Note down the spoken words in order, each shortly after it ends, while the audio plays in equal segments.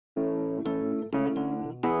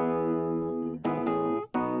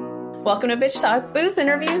Welcome to Bitch Talk, booze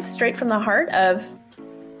interviews straight from the heart of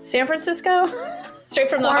San Francisco, straight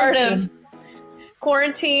from the heart of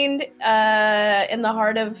quarantined in the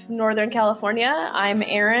heart of Northern California. I'm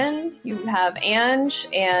Erin. You have Ange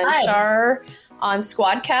and Hi. Shar on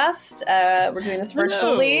Squadcast. We're doing this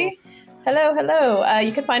virtually. Hello.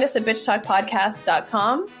 You can find us at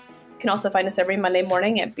bitchtalkpodcast.com. You can also find us every Monday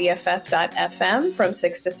morning at bff.fm from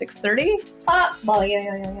 6 to 6:30.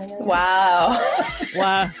 Yeah.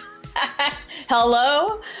 Wow.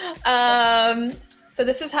 Hello. So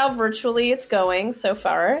this is how virtually it's going so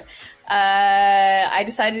far. I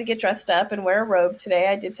decided to get dressed up and wear a robe today.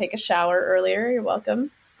 I did take a shower earlier. You're welcome.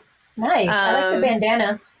 Nice. I like the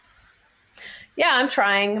bandana. Yeah, I'm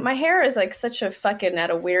trying. My hair is like such a fucking at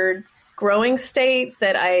a weird growing state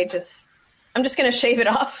that I'm just going to shave it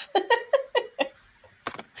off.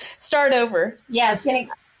 Start over. Yeah,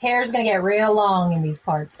 hair's going to get real long in these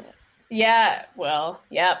parts. Yeah, well,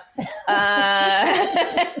 yep.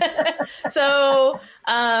 So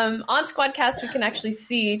on Squadcast, we can actually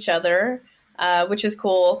see each other, which is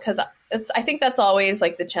cool because I think that's always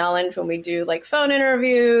like the challenge when we do like phone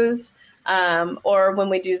interviews or when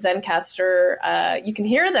we do Zencastr. You can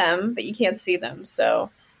hear them, but you can't see them. So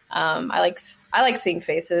I like seeing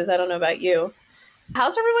faces. I don't know about you.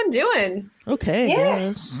 How's everyone doing? Okay. Yeah,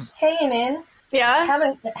 Yes. hanging in. Yeah,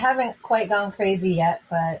 Haven't quite gone crazy yet,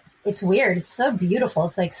 but it's weird. It's so beautiful.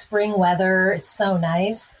 It's like spring weather. It's so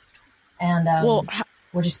nice, and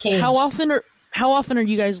we're just caged. How often are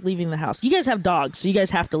you guys leaving the house? You guys have dogs, so you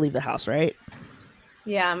guys have to leave the house, right?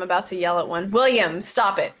 yeah. I'm about to yell at one. William,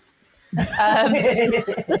 stop it.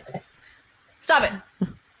 Stop it.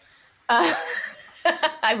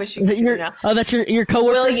 I wish you could see me now. Oh, that's your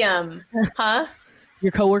coworker. William, huh?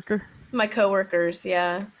 Your coworker. My coworkers,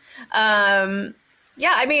 yeah.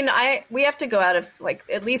 Yeah, I mean, we have to go out of like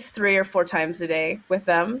at least 3 or 4 times a day with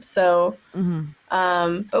them. So,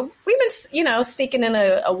 but we've been, sneaking in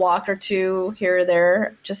a walk or two here or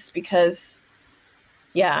there just because,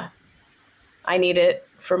 yeah, I need it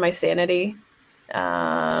for my sanity.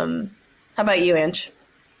 How about you, Ange?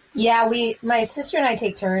 Yeah, my sister and I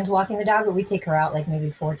take turns walking the dog, but we take her out like maybe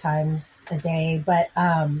 4 times a day. But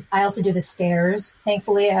I also do the stairs.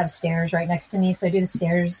 Thankfully, I have stairs right next to me, so I do the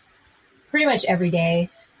stairs pretty much every day.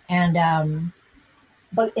 And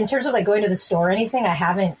but in terms of like going to the store or anything, I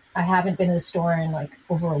haven't been to the store in like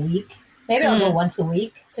over a week. Maybe I'll go once a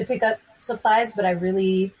week to pick up supplies, but I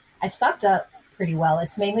stocked up pretty well.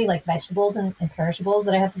 It's mainly like vegetables and perishables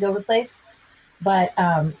that I have to go replace. But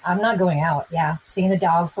I'm not going out. Yeah, taking the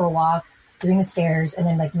dog for a walk, doing the stairs, and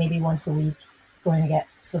then like maybe once a week going to get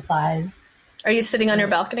supplies. Are you sitting on your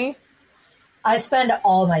balcony? I spend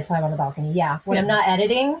all my time on the balcony. Yeah, when I'm not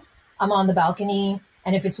editing, I'm on the balcony,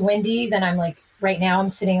 and if it's windy, then I'm like right now I'm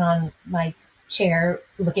sitting on my chair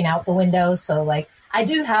looking out the window. So like I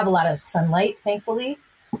do have a lot of sunlight, thankfully,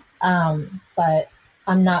 but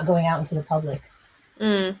I'm not going out into the public.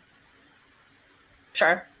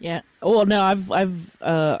 Sure. Yeah. Well, no,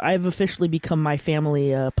 I've officially become my family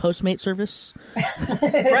Postmate service.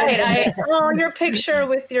 Right. Your picture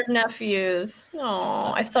with your nephews.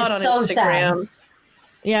 Oh, I saw it on so Instagram. sad.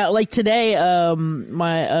 Yeah, like today,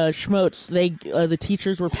 my schmotes, the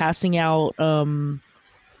teachers were passing out.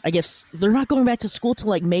 I guess they're not going back to school till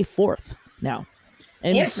like May 4th now.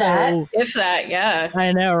 And If that, yeah.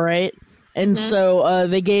 I know, right? And so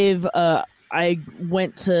they gave. I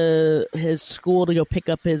went to his school to go pick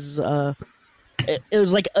up his. It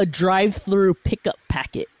was like a drive-through pickup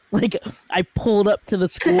packet. Like I pulled up to the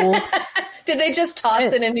school. Did they just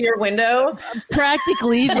toss it into your window?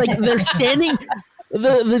 Practically, like they're standing.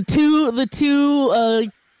 The two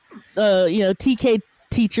TK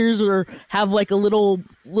teachers have like a little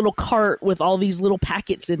cart with all these little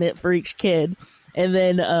packets in it for each kid, and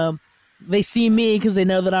then they see me because they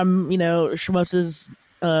know that I'm Schmotz's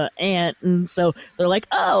aunt, and so they're like,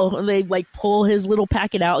 oh, and they like pull his little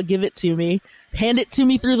packet out, give it to me, hand it to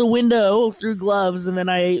me through the window through gloves, and then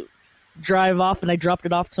I drive off and I dropped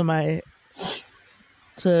it off to my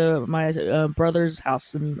brother's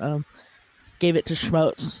house and gave it to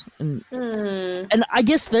Schmotes, and I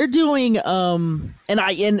guess they're doing and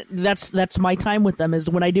that's my time with them is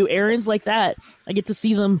when I do errands like that. I get to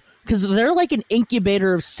see them because they're like an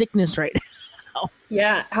incubator of sickness right now.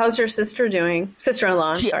 Yeah. How's your sister doing?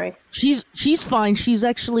 Sister-in-law, I'm sorry. She's fine. She's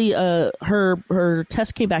actually her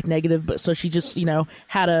test came back negative, but so she just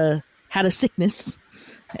had a sickness.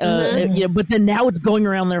 But then now it's going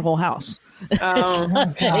around their whole house. Oh,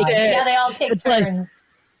 God. Yeah, they all take turns.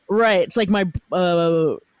 Right. It's like my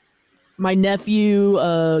my nephew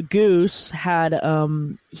Goose had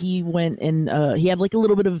he went and he had like a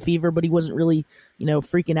little bit of a fever, but he wasn't really, you know,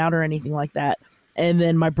 freaking out or anything like that. And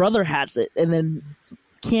then my brother has it, and then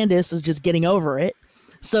Candace is just getting over it.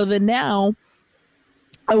 So then now,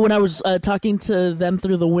 when I was talking to them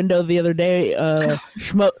through the window the other day,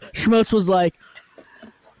 Schmotes was like,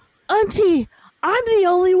 "Auntie, I'm the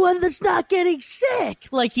only one that's not getting sick."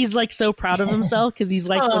 Like, he's like so proud of himself because he's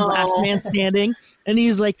like the last man standing. And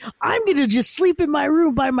he's like, "I'm going to just sleep in my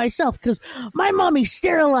room by myself because my mommy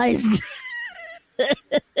sterilized."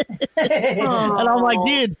 And I'm like,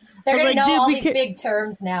 dude. They're going like, to know all these big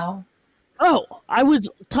terms now. Oh, I was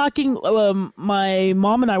talking, my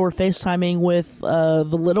mom and I were FaceTiming with the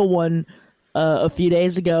little one a few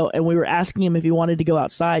days ago, and we were asking him if he wanted to go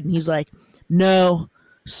outside. And he's like, "No,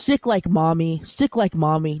 sick like mommy,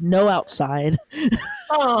 no outside."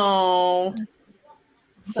 Oh.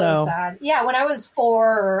 So sad. Yeah, when I was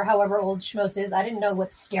 4 or however old Schmotes is, I didn't know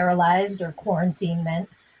what sterilized or quarantine meant.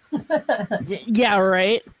 Yeah,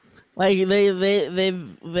 right. Like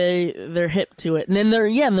they're hip to it, and then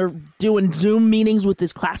they're doing Zoom meetings with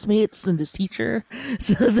his classmates and his teacher,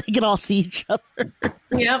 so that they can all see each other.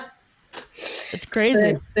 Yep, it's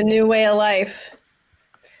crazy. The new way of life.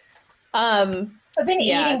 I've been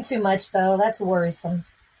eating too much though. That's worrisome.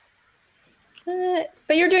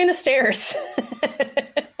 But you're doing the stairs.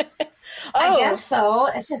 I guess so.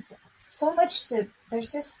 It's just so much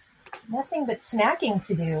there's just nothing but snacking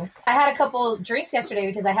to do. I had a couple drinks yesterday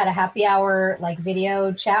because I had a happy hour like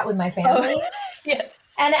video chat with my family. Oh,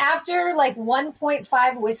 yes. And after like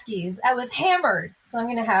 1.5 whiskeys, I was hammered. So I'm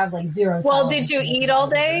going to have like 0. Well, did you eat all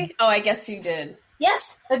day? Oh, I guess you did.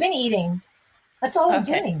 Yes, I've been eating. That's all I'm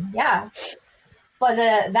doing. Yeah. But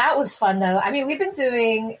that was fun, though. I mean, we've been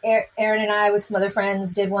doing, Aaron and I with some other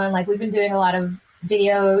friends did one. Like, we've been doing a lot of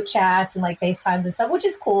video chats and, like, FaceTimes and stuff, which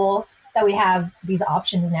is cool that we have these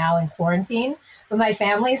options now in quarantine. But my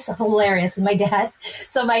family's hilarious. My dad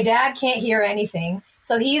can't hear anything.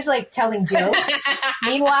 So he's, like, telling jokes.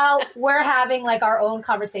 Meanwhile, we're having, like, our own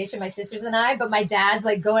conversation, my sisters and I. But my dad's,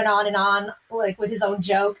 like, going on and on, like, with his own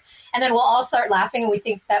joke. And then we'll all start laughing, and we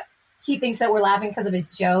think that he thinks that we're laughing because of his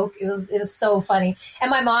joke. It was so funny. And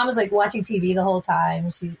my mom was like watching TV the whole time.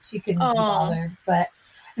 She couldn't be bothered. But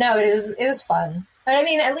no, it was fun. But I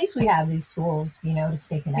mean, at least we have these tools, you know, to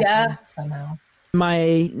stay connected somehow.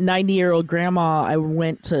 My 90-year-old grandma,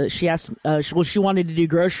 she asked, she wanted to do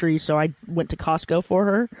groceries, so I went to Costco for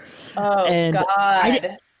her. Oh, and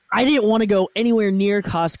God. I didn't want to go anywhere near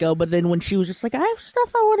Costco, but then when she was just like, "I have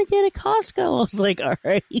stuff I want to get at Costco," I was like, all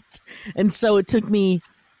right. And so it took me,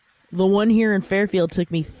 the one here in Fairfield took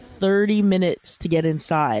me 30 minutes to get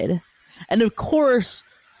inside. And of course,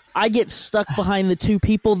 I get stuck behind the two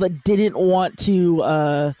people that didn't want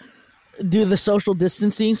to do the social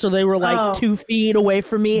distancing, so they were like 2 feet away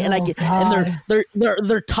from me, and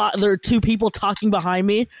they're two people talking behind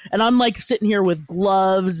me, and I'm like sitting here with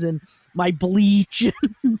gloves and my bleach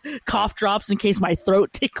and cough drops in case my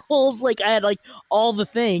throat tickles. Like, I had like all the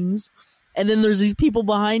things. And then there's these people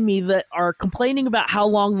behind me that are complaining about how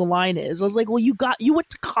long the line is. I was like, well, you went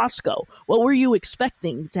to Costco. What were you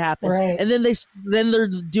expecting to happen? Right. And then they're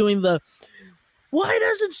doing the, "Why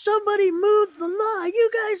doesn't somebody move the line? You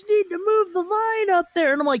guys need to move the line up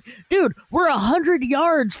there." And I'm like, dude, we're 100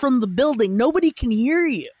 yards from the building. Nobody can hear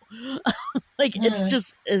you. Like, it's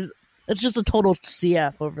just a total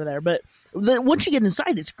CF over there. But once you get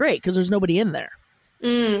inside, it's great because there's nobody in there.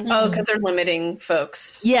 Oh, because they're limiting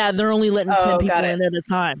folks. Yeah, they're only letting 10 people in at a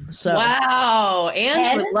time. So wow,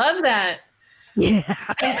 Ange would love that. Yeah,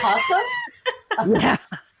 in Costco. Yeah,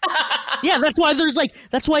 yeah. That's why there's a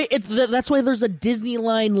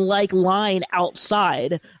Disneyland like line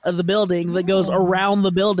outside of the building that goes around the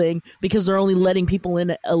building because they're only letting people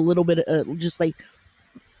in a little bit. Just like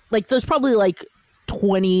there's probably like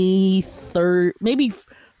 20, 30, maybe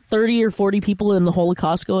 30 or 40 people in the whole of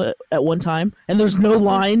Costco at one time, and there's no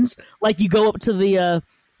lines. Like, you go up to the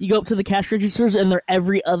cash registers, and they're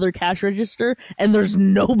every other cash register, and there's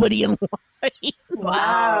nobody in line.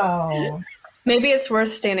 Wow. Maybe it's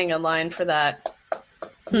worth standing in line for that.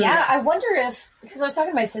 Yeah, I wonder because I was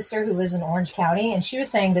talking to my sister who lives in Orange County, and she was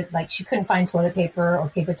saying that like she couldn't find toilet paper or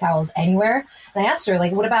paper towels anywhere. And I asked her,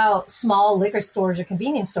 like, what about small liquor stores or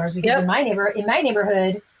convenience stores? Because in my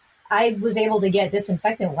neighborhood, I was able to get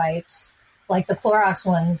disinfectant wipes, like the Clorox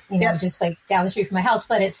ones, you know, just like down the street from my house.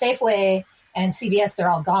 But at Safeway and CVS, they're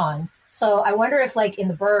all gone. So I wonder if, like, in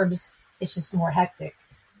the burbs, it's just more hectic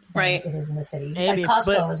than it is in the city. Maybe, like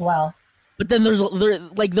Costco as well. But then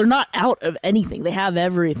they're not out of anything. They have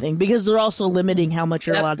everything because they're also limiting how much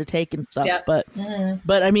you're allowed to take and stuff.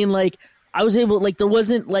 But I mean, like, I was able, like, there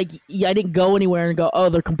wasn't like I didn't go anywhere and go, oh,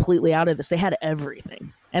 they're completely out of this. They had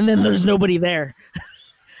everything, and then there's nobody there.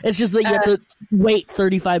 It's just that you have to wait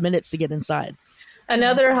 35 minutes to get inside.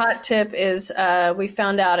 Another hot tip is we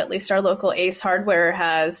found out at least our local Ace Hardware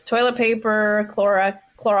has toilet paper,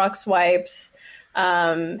 Clorox wipes,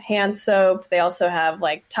 hand soap. They also have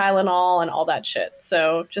like Tylenol and all that shit.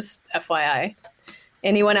 So just FYI,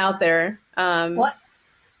 anyone out there? What?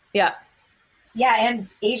 Yeah. Yeah, and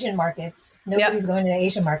Asian markets. Nobody's going to the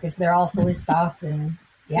Asian markets. They're all fully stocked, and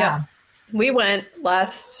yeah. We went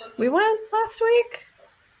last week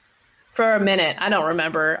for a minute. I don't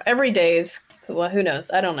remember. Every day's, well, who knows?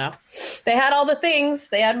 I don't know. They had all the things.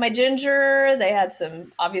 They had my ginger. They had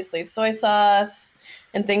some, obviously, soy sauce,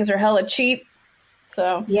 and things are hella cheap.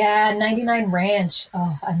 So yeah, 99 Ranch.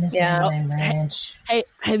 Oh, I miss 99 Ranch. Hey,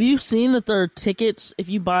 have you seen that there are tickets? If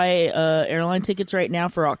you buy airline tickets right now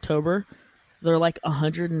for October, they're like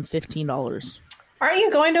 $115. Aren't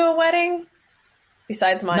you going to a wedding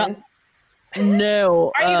besides mine?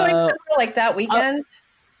 No. Aren't you going somewhere like that weekend?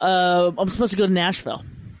 I'm supposed to go to Nashville.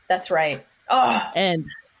 That's right. Oh, and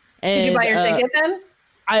did you buy your ticket then?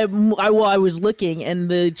 I was looking, and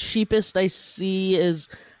the cheapest I see is,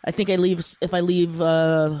 I think if I leave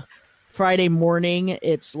Friday morning,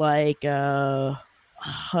 it's like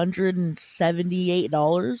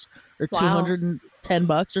 $178 or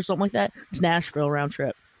 $210 or something like that. It's Nashville round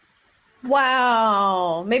trip.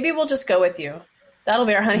 Wow. Maybe we'll just go with you. That'll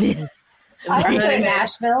be our honeymoon. I want to go to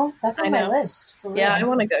Nashville. That's on my list. For real. Yeah, I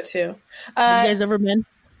want to go too. Have you guys ever been?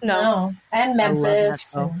 No. And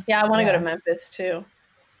Memphis. I want to go to Memphis too.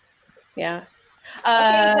 Yeah.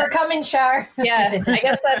 Okay, we're coming, Char. Yeah, I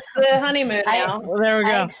guess that's the honeymoon now. Well, there we go.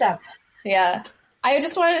 I accept. Yeah. I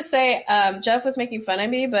just wanted to say, Jeff was making fun of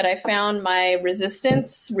me, but I found my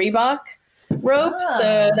Resistance Reebok rope.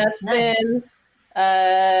 So that's been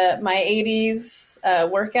my 80s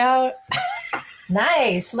workout.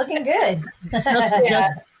 Nice. Looking good.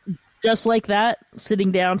 Just like that,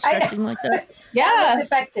 sitting down, stretching like that. Yeah. It's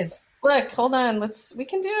effective. Look, hold on. we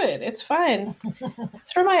can do it. It's fine.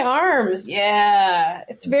 It's for my arms. Yeah.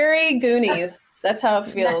 It's very Goonies. That's how it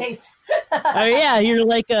feels. Nice. Oh yeah, you're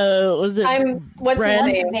like what's what's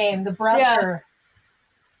his name? The brother.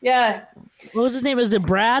 Yeah. What was his name? Is it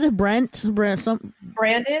Brad? Brent? Something?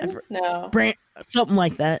 Brandon? No. Brand, something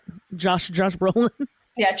like that. Josh Brolin.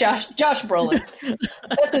 Yeah, Josh Brolin.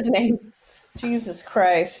 That's his name. Jesus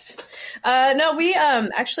Christ. No, we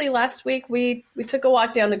actually last week we took a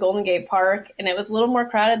walk down to Golden Gate Park, and it was a little more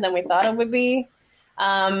crowded than we thought it would be.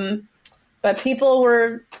 But people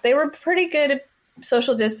were pretty good at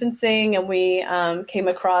social distancing, and we came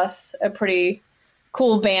across a pretty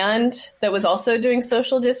cool band that was also doing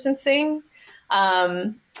social distancing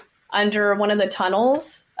under one of the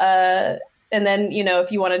tunnels. And then,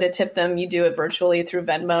 if you wanted to tip them, you do it virtually through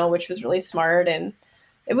Venmo, which was really smart. And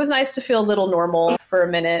it was nice to feel a little normal for a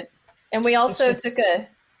minute. And we also took a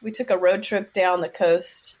road trip down the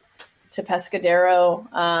coast to Pescadero.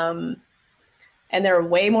 And there were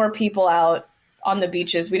way more people out on the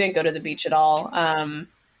beaches. We didn't go to the beach at all.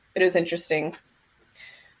 But it was interesting.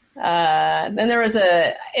 Then there was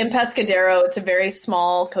in Pescadero, it's a very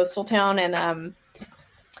small coastal town. And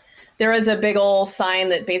there was a big old sign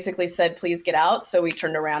that basically said, please get out. So we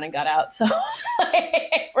turned around and got out. So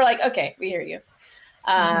we're like, okay, we hear you.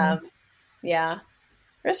 Yeah.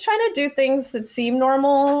 We're just trying to do things that seem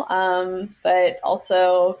normal. But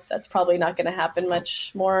also that's probably not going to happen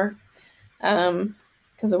much more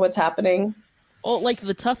because of what's happening. Well, like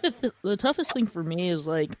the toughest thing for me is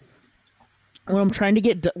like when I'm trying to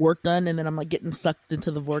get work done, and then I'm like getting sucked into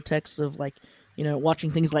the vortex of like, watching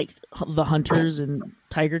things like The Hunters and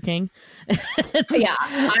Tiger King. Yeah,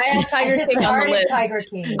 I have Tiger King on the list. Tiger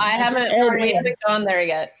King. We haven't gone there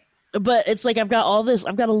yet. But it's like I've got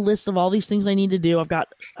a list of all these things I need to do.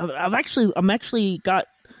 I'm actually got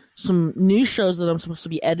some new shows that I'm supposed to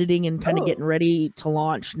be editing and kind of getting ready to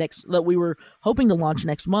launch that we were hoping to launch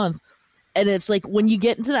next month. And it's like when you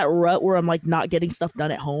get into that rut where I'm like not getting stuff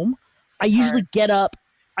done at home, I usually get up.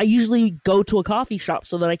 I usually go to a coffee shop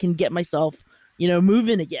so that I can get myself,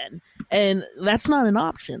 moving again. And that's not an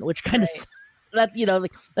option, which kind of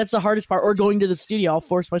that's the hardest part. Or going to the studio. I'll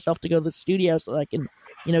force myself to go to the studio so that I can,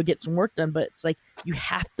 get some work done. But it's like you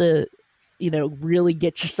have to, really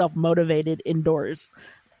get yourself motivated indoors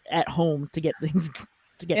at home to get things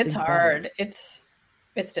It's hard. Done.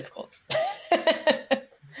 It's difficult.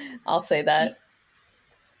 I'll say that.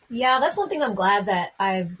 Yeah, that's one thing I'm glad that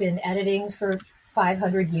I've been editing for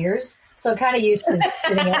 500 years. So I'm kind of used to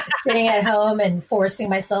sitting at home and forcing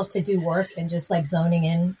myself to do work and just like zoning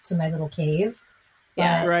in to my little cave.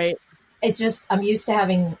 Yeah, but right. It's just I'm used to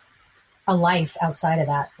having a life outside of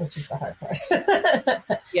that, which is the hard part.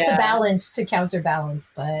 To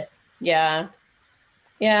counterbalance, but yeah.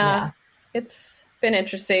 It's been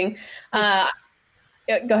interesting. Go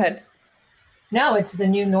ahead. No, it's the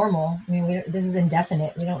new normal. I mean, this is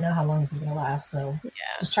indefinite. We don't know how long this is going to last. So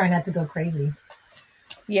just try not to go crazy.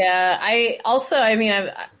 Yeah. I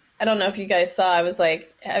don't know if you guys saw, I was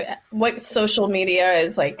like, what social media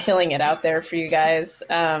is like killing it out there for you guys.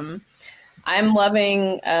 I'm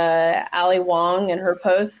loving Ali Wong and her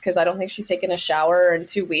posts because I don't think she's taken a shower in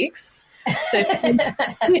 2 weeks. So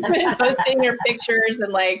she's been posting her pictures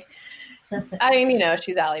and like,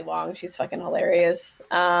 she's Ali Wong. She's fucking hilarious.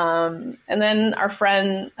 And then our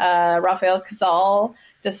friend Rafael Casal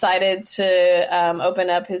decided to open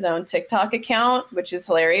up his own TikTok account, which is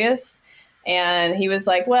hilarious. And he was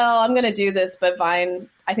like, well, I'm going to do this, but Vine,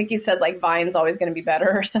 I think he said like Vine's always going to be better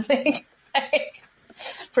or something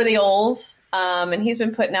for the olds. And he's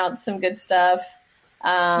been putting out some good stuff. You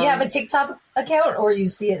have a TikTok account or you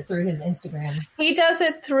see it through his Instagram? He does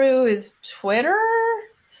it through his Twitter.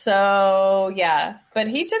 So, yeah, but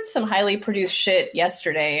he did some highly produced shit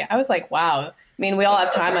yesterday. I was like, wow. I mean, we all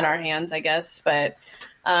have time on our hands, I guess, but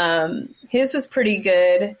his was pretty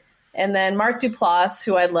good. And then Mark Duplass,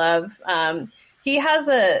 who I love, he has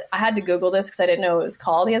I had to Google this because I didn't know what it was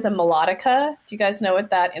called. He has a melodica. Do you guys know what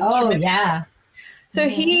that instrument is? Oh, yeah. So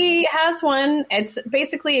he has one. It's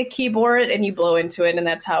basically a keyboard and you blow into it and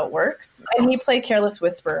that's how it works. And he played Careless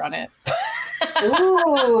Whisper on it.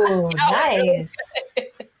 Ooh, nice.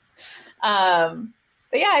 But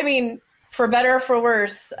yeah, I mean, for better or for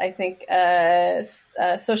worse, I think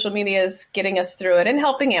social media is getting us through it and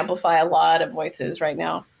helping amplify a lot of voices right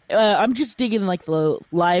now. I'm just digging like the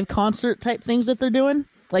live concert type things that they're doing.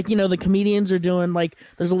 Like, the comedians are doing like,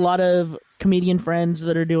 there's a lot of comedian friends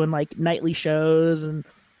that are doing like nightly shows and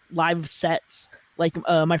live sets. Like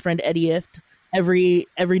my friend Eddie Ift every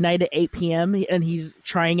night at 8 p.m. and he's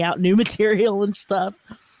trying out new material and stuff.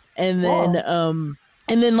 And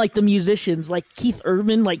then like the musicians, like Keith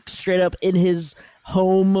Urban, like straight up in his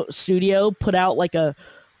home studio put out like a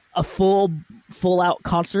full out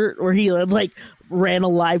concert where he like ran a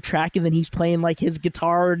live track and then he's playing like his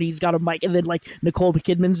guitar and he's got a mic and then like Nicole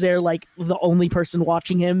Kidman's there like the only person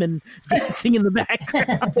watching him and dancing in the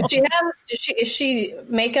background. Is she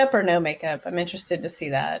makeup or no makeup? I'm interested to see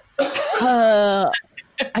that. I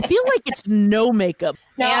feel like it's no makeup.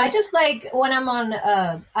 No, I just like when I'm on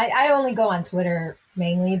I only go on Twitter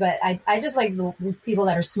mainly, but I just like the people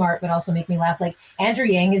that are smart but also make me laugh. Like Andrew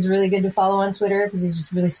Yang is really good to follow on Twitter because he's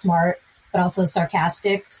just really smart but also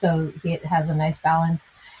sarcastic, so he has a nice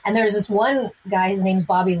balance. And there's this one guy, his name's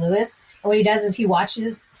Bobby Lewis, and what he does is he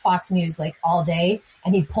watches Fox News like all day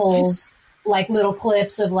and he pulls like little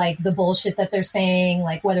clips of like the bullshit that they're saying,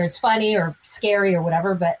 like whether it's funny or scary or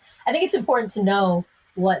whatever. But I think it's important to know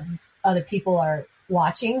what other people are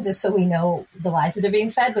watching just so we know the lies that are being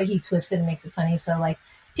fed, but he twists it and makes it funny. So like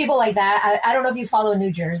people like that. I don't know if you follow New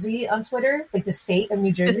Jersey on Twitter, like the state of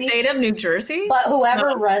New Jersey. The state of New Jersey? But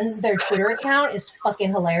whoever runs their Twitter account is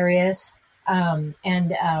fucking hilarious. And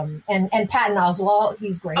Patton Oswalt,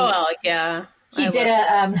 he's great. Oh, yeah. He did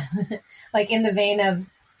a, like in the vein of,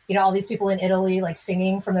 all these people in Italy, like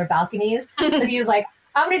singing from their balconies. So he was like,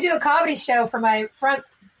 I'm going to do a comedy show from my front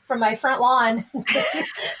lawn.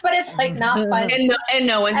 But it's like not funny. And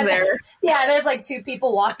no one's there. Yeah. There's like two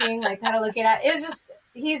people walking, like kind of looking at it. It was just,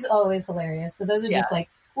 he's always hilarious. So those are just like,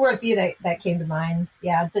 were a few that came to mind.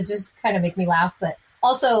 Yeah. That just kind of make me laugh, but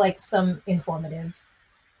also like some informative.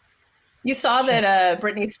 You saw that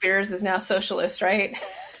Britney Spears is now socialist, right?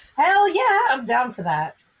 Hell yeah. I'm down for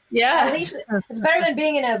that. Yeah. At least it's better than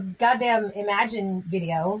being in a goddamn Imagine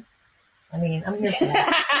video. I mean, I'm here for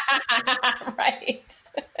that. Right.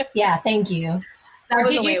 Yeah, thank you. That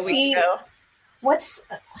was did only you a week see ago.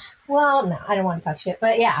 Well, no, I don't want to talk shit,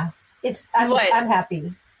 but yeah, I'm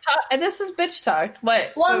happy. And this is bitch talk.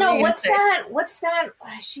 What? Well, no, what's that?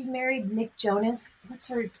 She married Nick Jonas. What's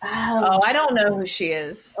her? I don't know who she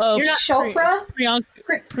is. Oh, you're not Chopra?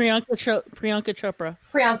 Priyanka Chopra.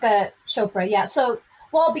 Priyanka Chopra, yeah. So,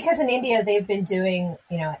 well, because in India they've been doing,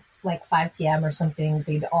 like 5 p.m. or something,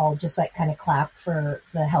 they'd all just like kind of clap for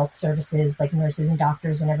the health services, like nurses and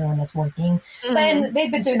doctors and everyone that's working. Mm-hmm. And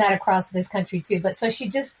they've been doing that across this country too. But so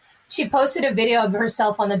she posted a video of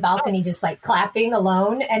herself on the balcony, just like clapping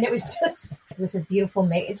alone. And it was just with her beautiful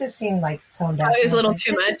mate. It just seemed like toned down. It was a little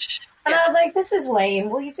too much. And I was like, this is lame.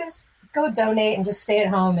 Will you just go donate and just stay at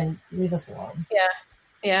home and leave us alone? Yeah.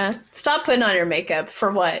 Yeah. Stop putting on your makeup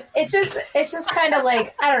for what? It's just kind of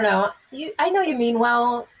like, I don't know. I know you mean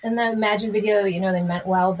well in the Imagine video, they meant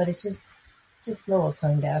well, but it's just a little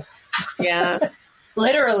tone deaf. Yeah.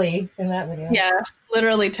 Literally in that video. Yeah,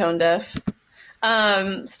 literally tone deaf.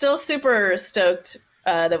 Still super stoked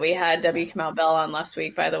that we had W. Kamau Bell on last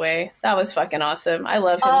week, by the way. That was fucking awesome. I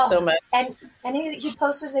love him so much. And he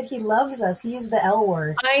posted that he loves us. He used the L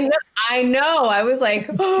word. I know. I was like,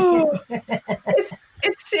 oh,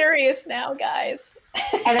 it's serious now, guys.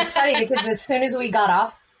 And it's funny because as soon as we got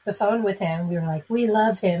off the phone with him, we were like, we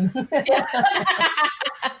love him.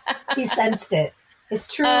 He sensed it.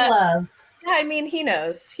 It's true love. Yeah, I mean, he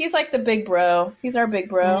knows. He's like the big bro. He's our big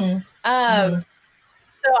bro.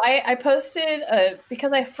 So I posted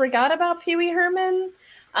because I forgot about Pee Wee Herman,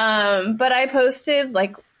 but I posted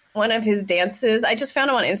like one of his dances. I just found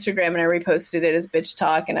him on Instagram and I reposted it as Bitch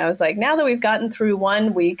Talk. And I was like, now that we've gotten through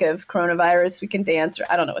 1 week of coronavirus, we can dance. Or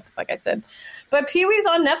I don't know what the fuck I said. But Pee Wee's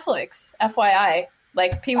on Netflix, FYI.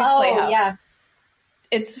 Like Pee Wee's Playhouse. Yeah.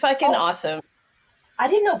 It's fucking awesome. I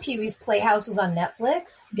didn't know Pee Wee's Playhouse was on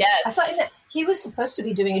Netflix. Yes. I thought that he was supposed to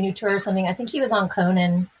be doing a new tour or something. I think he was on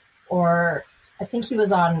Conan, or I think he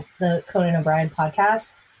was on the Conan O'Brien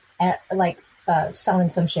podcast, selling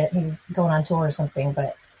some shit. He was going on tour or something,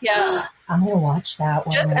 but yeah, I'm gonna watch that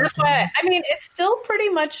one. Just FYI, I mean, it still pretty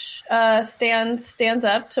much stands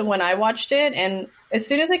up to when I watched it, and as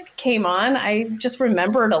soon as it came on, I just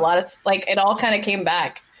remembered a lot of like it all kind of came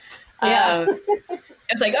back. Yeah.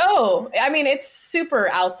 It's like, oh, I mean, it's super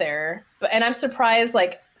out there, and I'm surprised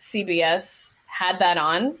like CBS had that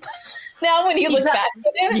on. Now, when you look back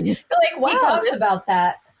at it, you're like, wow. He talks about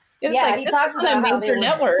that. Yeah, he talks about a major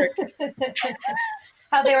network.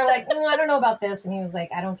 How they were like, I don't know about this, and he was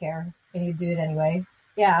like, I don't care, and he'd do it anyway.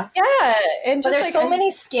 Yeah, yeah, and but there's so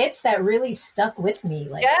many skits that really stuck with me.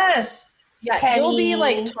 Like, yes, yeah, Penny. You'll be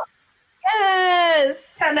like.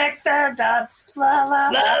 Yes. Connect the dots. Blah,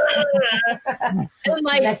 blah, blah. And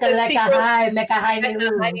like and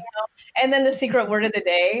then the secret word of the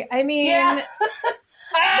day. I mean,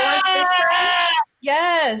 Lawrence Fishburne.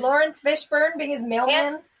 Yes. Lawrence Fishburne being his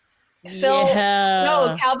mailman. Phil. Yeah.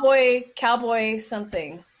 No, cowboy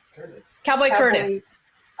something. Cowboy Curtis.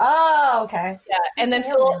 Oh, okay. Yeah, and then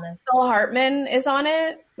Phil Hartman is on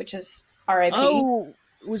it, which is R.I.P. Oh,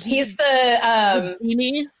 he's the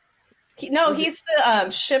he's the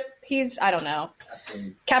ship. He's I don't know,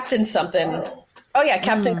 Captain something. Oh yeah,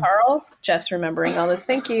 Captain Carl. Jeff's remembering all this.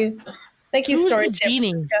 Thank you, Story.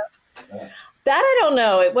 That I don't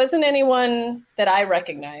know. It wasn't anyone that I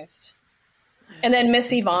recognized. And then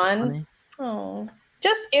Miss Yvonne. Oh,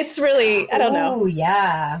 it's really I don't know. Oh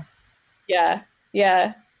yeah,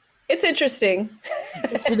 yeah. It's interesting.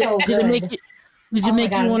 It's so good. Did you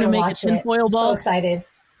make you want to make a tinfoil ball? So excited.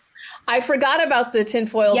 I forgot about the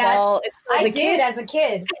tinfoil ball. I did as a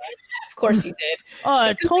kid. Of course you did. Oh,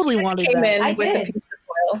 I totally wanted that. I did. The piece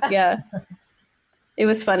of foil. Yeah. It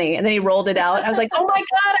was funny. And then he rolled it out. I was like, oh my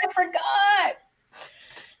God, I forgot.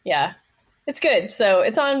 Yeah. It's good. So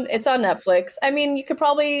it's on Netflix. I mean, you could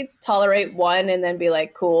probably tolerate one and then be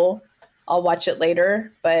like, cool, I'll watch it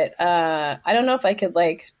later. But I don't know if I could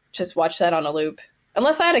like just watch that on a loop.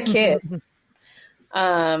 Unless I had a kid.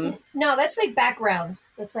 No, that's like background.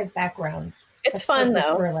 It's fun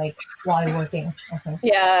though. For like while you're working, I think.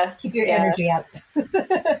 Yeah. Keep your energy up.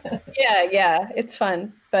 Yeah. It's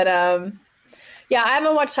fun. But I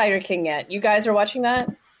haven't watched Tiger King yet. You guys are watching that?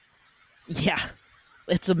 Yeah.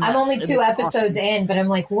 It's a mess. I'm only 2 episodes in, but I'm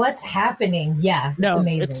like, what's happening? Yeah. It's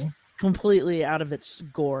amazing. It's completely out of its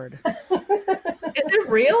gourd. Is it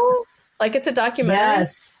real? Like it's a documentary?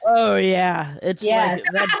 Yes. Oh yeah. It's like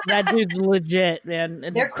that dude's legit,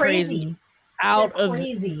 man. They're crazy. Out of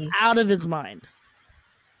his mind.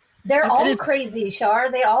 They're all crazy,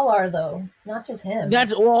 Shar. They all are though. Not just him.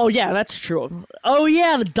 That's true. Oh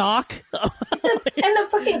yeah, the doc. And the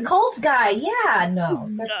fucking cult guy. Yeah, no.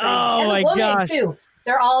 Oh my gosh. Too.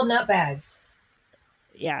 They're all nutbags.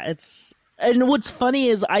 Yeah, and what's funny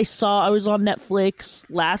is I was on Netflix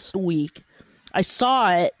last week. I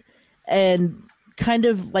saw it and kind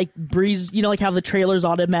of like breezed, like how the trailers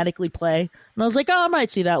automatically play. And I was like, oh, I might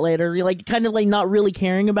see that later. Like kind of like not really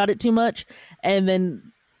caring about it too much. And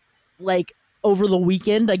then like over the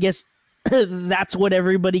weekend, I guess that's what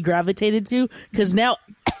everybody gravitated to because now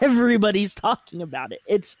everybody's talking about it.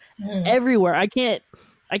 It's everywhere. I can't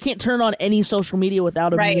turn on any social media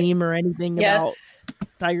without a meme or anything about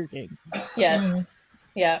Tiger King. Yes.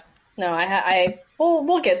 Yeah. No,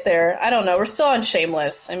 we'll get there. I don't know. We're still on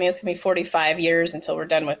Shameless. I mean, it's gonna be 45 years until we're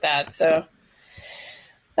done with that. So,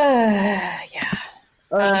 yeah.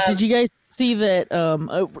 Did you guys see that?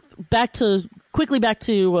 Back to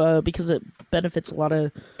because it benefits a lot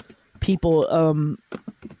of people.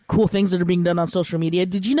 Cool things that are being done on social media.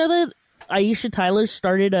 Did you know that Aisha Tyler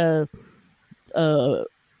started a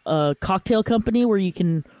a cocktail company where you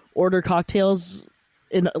can order cocktails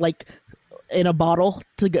in a bottle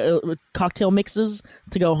to go, cocktail mixes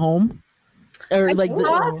to go home, or I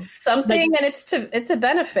saw something, and it's a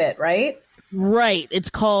benefit, right? Right. It's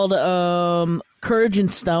called Courage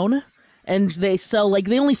and Stone, and they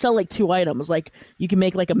only sell like 2 items. Like you can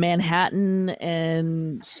make like a Manhattan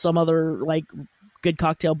and some other like good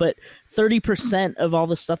cocktail, but 30% of all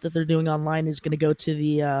the stuff that they're doing online is going to go to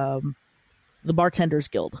the Bartenders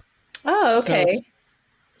Guild. Oh, okay.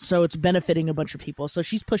 So it's benefiting a bunch of people. So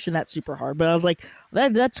she's pushing that super hard. But I was like,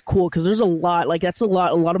 that's cool, because there's a lot. Like that's a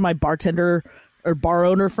lot of my bartender or bar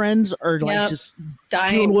owner friends are like just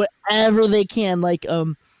doing whatever they can. Like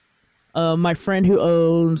my friend who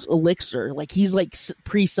owns Elixir, like he's like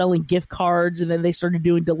pre-selling gift cards, and then they started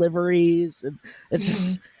doing deliveries, and it's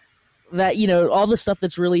just that, all the stuff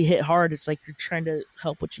that's really hit hard. It's like you're trying to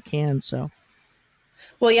help what you can. So.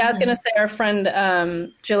 Well, yeah, I was going to say our friend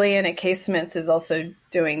Jillian at Casements is also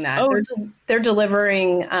doing that. Oh. They're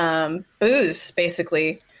delivering booze,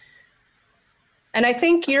 basically. And I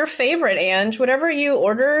think your favorite, Ange, whatever you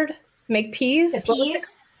ordered, make peas. The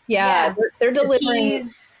peas? Yeah. They're delivering.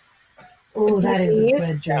 Oh, that is a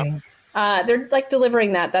good drink. They're like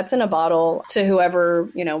delivering that. That's in a bottle to whoever,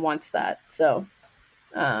 wants that. So.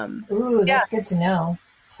 That's good to know.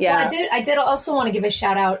 Yeah. Well, I did also want to give a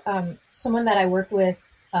shout out. Someone that I worked with,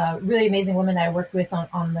 really amazing woman that I worked with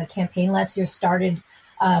on the campaign last year, started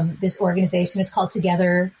this organization. It's called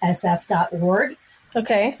togethersf.org.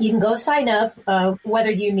 Okay. You can go sign up, whether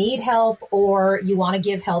you need help or you want to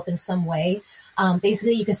give help in some way.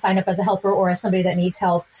 Basically, you can sign up as a helper or as somebody that needs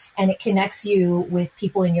help, and it connects you with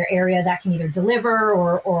people in your area that can either deliver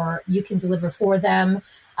or you can deliver for them.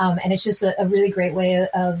 And it's just a really great way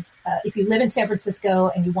of, if you live in San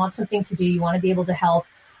Francisco and you want something to do, you want to be able to help,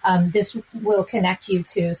 this will connect you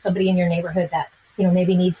to somebody in your neighborhood that,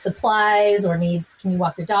 maybe needs supplies or can you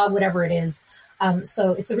walk their dog, whatever it is.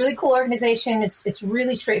 So it's a really cool organization. It's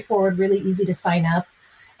really straightforward, really easy to sign up.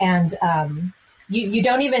 And you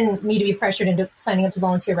don't even need to be pressured into signing up to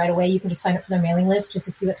volunteer right away. You can just sign up for their mailing list just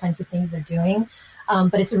to see what kinds of things they're doing.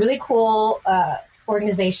 But it's a really cool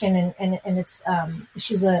organization, and it's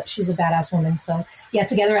she's a badass woman. So yeah,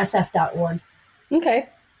 togethersf.org. Okay.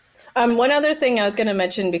 One other thing I was going to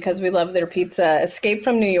mention, because we love their pizza, Escape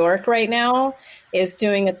from New York right now is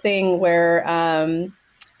doing a thing where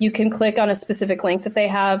you can click on a specific link that they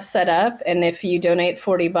have set up, and if you donate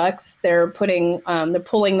 $40, they're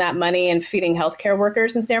pulling that money and feeding healthcare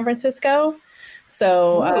workers in San Francisco.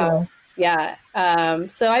 So yeah.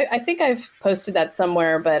 So I think I've posted that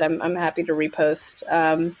somewhere, but I'm happy to repost.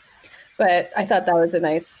 But I thought that was a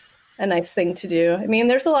nice thing to do. I mean,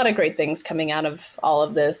 there's a lot of great things coming out of all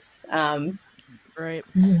of this. Right.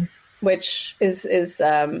 Which is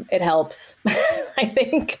it helps, I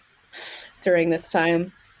think, during this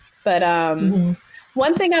time. But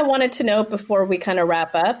one thing I wanted to note before we kind of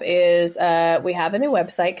wrap up is we have a new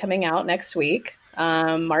website coming out next week,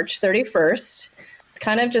 March 31st. It's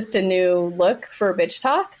kind of just a new look for Bitch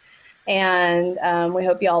Talk, and we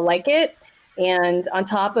hope you all like it. And on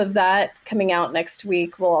top of that, coming out next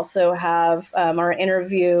week, we'll also have our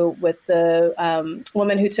interview with the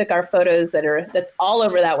woman who took our photos that's all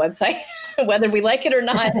over that website, whether we like it or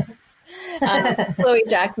not. Chloe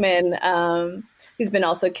Jackman, who's been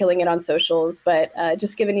also killing it on socials, but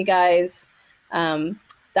just giving you guys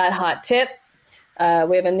that hot tip.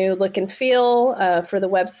 We have a new look and feel for the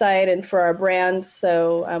website and for our brand,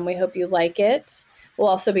 so we hope you like it. We'll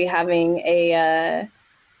also be having a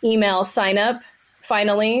email sign up,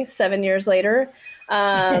 finally, 7 years later.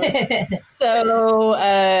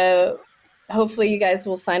 So hopefully you guys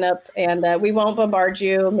will sign up, and we won't bombard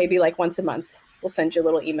you. Maybe like once a month, we'll send you a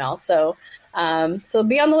little email. So be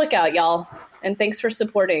on the lookout, y'all. And thanks for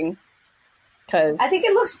supporting. Cause I think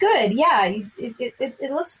it looks good. Yeah,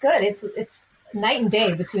 it looks good. It's night and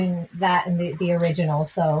day between that and the original.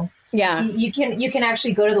 So yeah, you can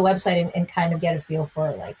actually go to the website and kind of get a feel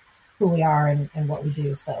for like who we are and what we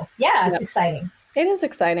do. So yeah, it's exciting. It is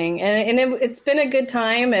exciting, and it's been a good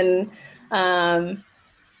time. And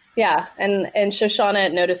yeah, and Shoshana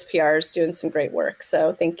at Notice PR is doing some great work.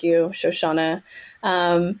 So thank you, Shoshana.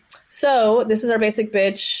 So this is our Basic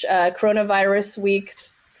Bitch coronavirus week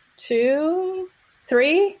 2,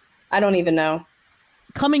 3. I don't even know.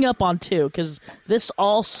 Coming up on 2, because this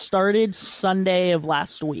all started Sunday of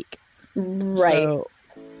last week. Right.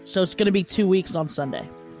 So it's going to be 2 weeks on Sunday.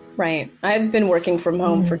 Right. I've been working from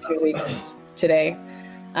home for 2 weeks today.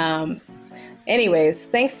 Anyways,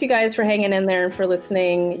 thanks you guys for hanging in there and for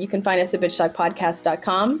listening. You can find us at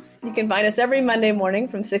bitchtalkpodcast.com. You can find us every Monday morning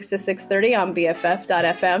from 6 to 6:30 on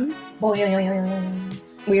BFF.fm.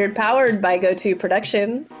 Weird powered by GoTo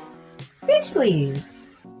Productions. Bitch, please.